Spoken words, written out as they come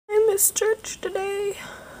miss church today.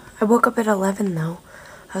 I woke up at 11 though.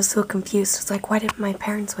 I was so confused. I was like, why didn't my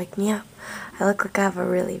parents wake me up? I look like I have a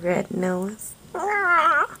really red nose.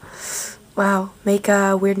 Wow, make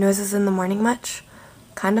weird noises in the morning much?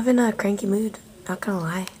 Kind of in a cranky mood, not gonna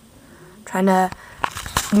lie. Trying to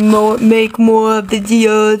make more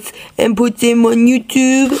videos and put them on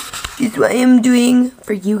YouTube is what I'm doing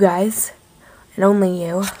for you guys. And only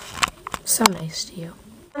you. So nice to you.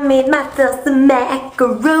 I made myself some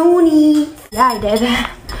macaroni. Yeah, I did.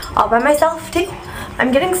 All by myself too.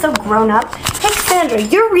 I'm getting so grown up. Hey Sandra,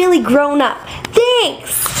 you're really grown up.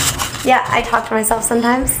 Thanks! Yeah, I talk to myself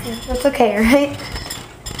sometimes. That's okay, right?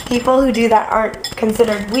 People who do that aren't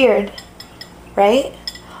considered weird, right?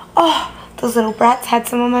 Oh, those little brats had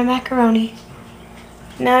some of my macaroni.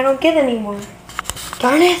 Now I don't get any more.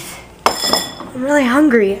 Darn it. I'm really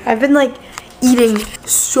hungry. I've been like eating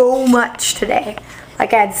so much today.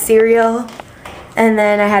 Like I had cereal, and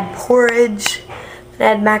then I had porridge, and I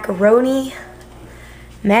had macaroni.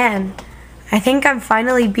 Man, I think I'm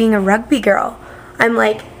finally being a rugby girl. I'm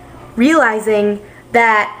like realizing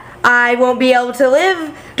that I won't be able to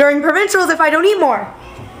live during provincials if I don't eat more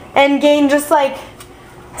and gain just like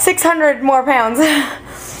 600 more pounds.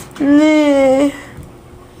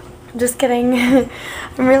 Just kidding.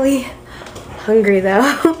 I'm really hungry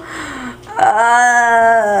though.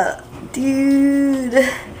 Dude.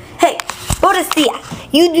 Hey,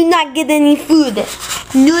 Bodacia, you do not get any food.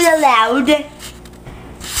 Not allowed.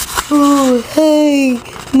 Oh, hey,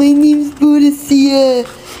 my name's Bodacia,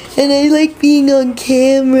 and I like being on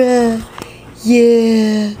camera.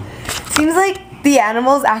 Yeah. Seems like the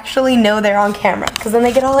animals actually know they're on camera, because then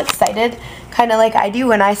they get all excited, kind of like I do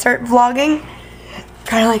when I start vlogging.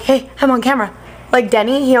 Kind of like, hey, I'm on camera. Like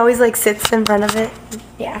Denny, he always like sits in front of it.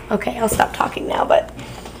 Yeah, okay, I'll stop talking now, but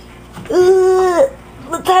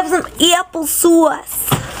let's have some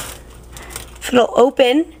applesauce. If it'll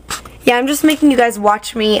open. Yeah, I'm just making you guys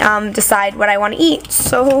watch me decide what I want to eat.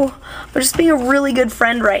 So I'm just being a really good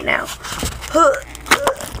friend right now.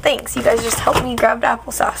 Thanks, you guys just helped me grab the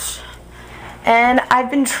applesauce. And I've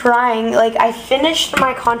been trying, like I finished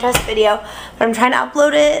my contest video, but I'm trying to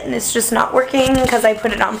upload it and it's just not working because I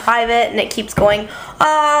put it on private and it keeps going,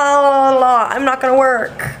 oh, I'm not gonna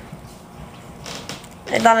work.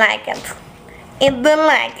 I don't like it. I don't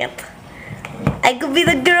like it. I could be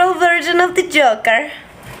the girl version of the Joker.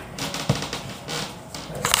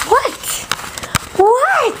 What?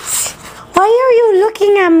 What? Why are you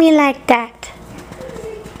looking at me like that?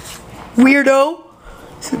 Weirdo.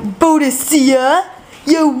 Bodacia,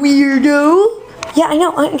 you weirdo. Yeah, I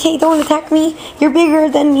know. Okay, don't attack me. You're bigger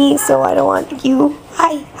than me, so I don't want you.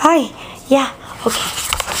 Hi. Yeah,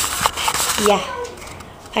 okay. Yeah.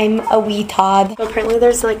 I'm a wee Todd. So apparently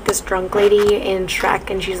there's like this drunk lady in Shrek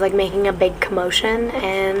and she's like making a big commotion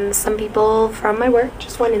and some people from my work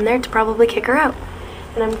just went in there to probably kick her out.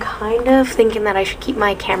 And I'm kind of thinking that I should keep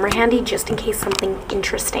my camera handy just in case something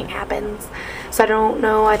interesting happens. So I don't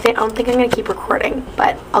know, I don't think I'm gonna keep recording,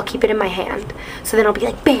 but I'll keep it in my hand. So then I'll be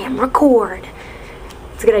like, bam, record.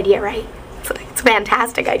 It's a good idea, right? It's a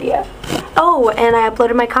fantastic idea. Oh, and I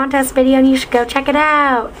uploaded my contest video and you should go check it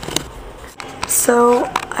out. So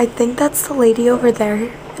I think that's the lady over there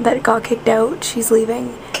that got kicked out. She's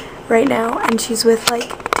leaving right now and she's with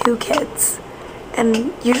like 2 kids.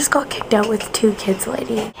 And you just got kicked out with 2 kids,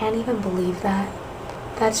 lady. I can't even believe that.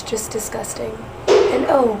 That's just disgusting. And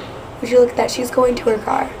oh, would you look at that? She's going to her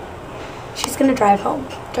car. She's gonna drive home.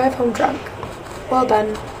 Drive home drunk. Well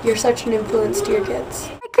done. You're such an influence to your kids.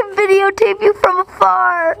 I can videotape you from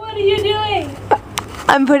afar. What are you doing?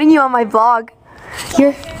 I'm putting you on my vlog.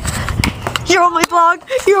 You're on my vlog.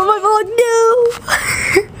 You're on my vlog.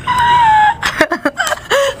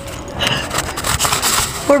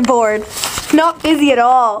 No. We're bored. Not busy at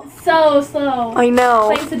all. So slow. I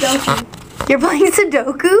know. Playing Sudoku. You're playing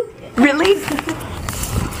Sudoku? Really?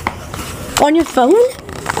 On your phone?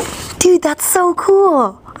 Dude, that's so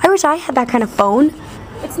cool. I wish I had that kind of phone.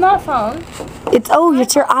 It's not phone. It's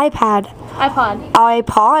your iPad. iPod.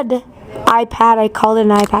 iPod? iPad, I called it an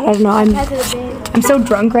iPad. I don't know. I'm so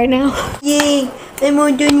drunk right now. Yay, I'm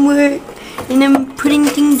all done work. And I'm putting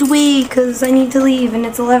things away because I need to leave and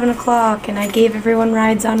it's 11 o'clock and I gave everyone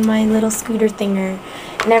rides on my little scooter thinger.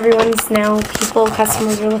 And everyone's now,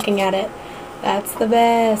 customers are looking at it. That's the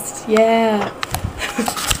best, yeah.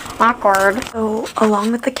 Awkward. So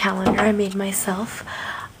along with the calendar I made myself,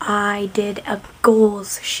 I did a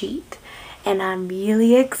goals sheet. And I'm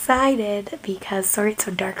really excited because, sorry it's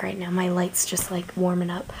so dark right now, my light's just like warming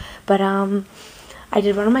up. But I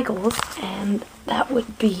did one of my goals and that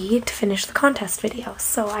would be to finish the contest video.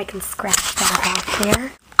 So I can scratch that off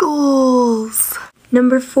there. Goals!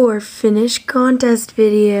 Number 4, finish contest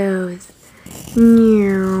videos.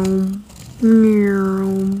 Meow.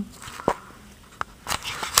 Meow.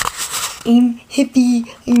 I'm happy.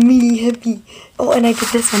 I'm really happy. Oh, and I did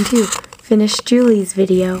this one too. Finish Julie's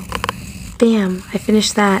video. Bam. I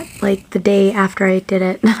finished that like the day after I did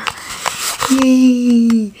it.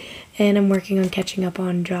 Yay. And I'm working on catching up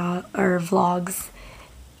on vlogs.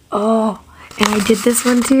 Oh, and I did this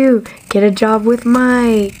one too. Get a job with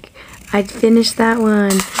Mike. I finished that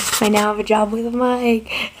one. I now have a job with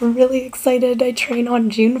Mike. I'm really excited. I train on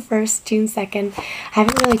June 1st, June 2nd. I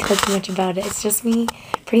haven't really told too much about it. It's just me,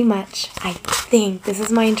 pretty much. I think this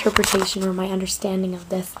is my interpretation or my understanding of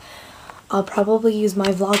this. I'll probably use my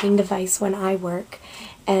vlogging device when I work,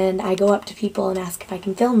 and I go up to people and ask if I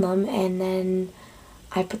can film them, and then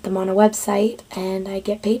I put them on a website and I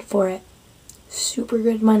get paid for it. Super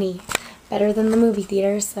good money. Better than the movie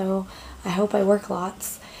theater, so I hope I work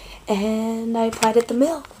lots. And I applied at the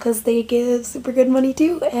mill because they give super good money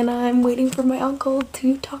too, and I'm waiting for my uncle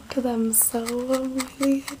to talk to them, so I'm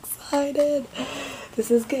really excited. This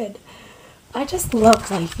is good. I just love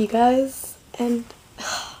life, you guys, and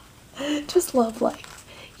just love life.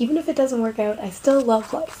 Even if it doesn't work out, I still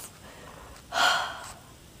love life.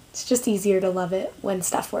 It's just easier to love it when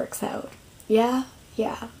stuff works out. Yeah?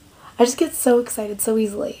 Yeah. I just get so excited so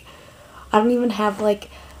easily. I don't even have like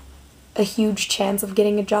a huge chance of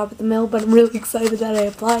getting a job at the mill, but I'm really excited that I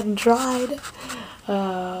applied and tried.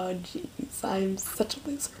 Oh, jeez, I'm such a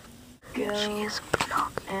loser. Go.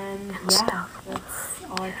 And yeah, that's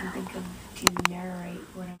all I can think of to narrate.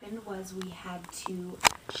 What happened was we had to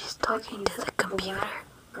She's talking to the computer.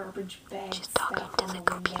 Garbage bag She's talking stuff to on the the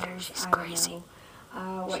computer. windows. She's I don't crazy.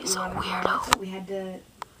 know. What She's you a want to know, weirdo. but we had to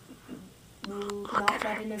not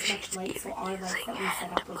let in as much light, so our lights that we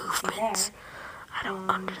set up with the there I don't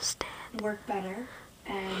understand. work better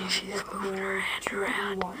and She's look moving her more hand to what we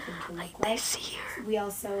around want them to like look like. this here. We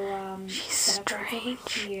also She's set up lights over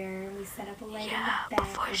strange. here. We set up a light Yeah, in the back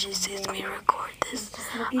before she over sees me there. record It's this,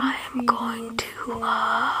 just looking I am pretty going and to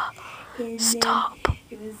stuff. And then stop.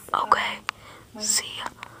 it was, Okay, see ya.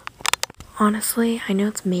 Honestly, I know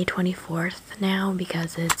it's May 24th now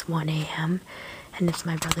because it's 1 a.m. and it's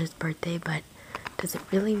my brother's birthday, but does it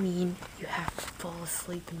really mean you have to fall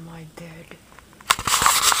asleep in my bed?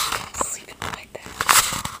 Sleep in my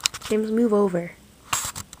bed. James, move over.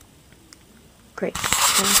 Great.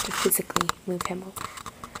 I have to physically move him over.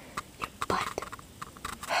 Your butt.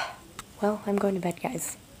 Well, I'm going to bed,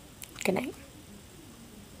 guys. Good night.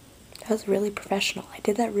 That was really professional. I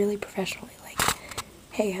did that really professionally. Like,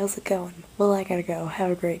 hey, how's it going? Well, I gotta go. Have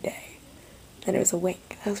a great day. Then it was a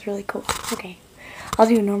wink. That was really cool. Okay. I'll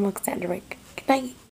do a normal extender wink. Good night.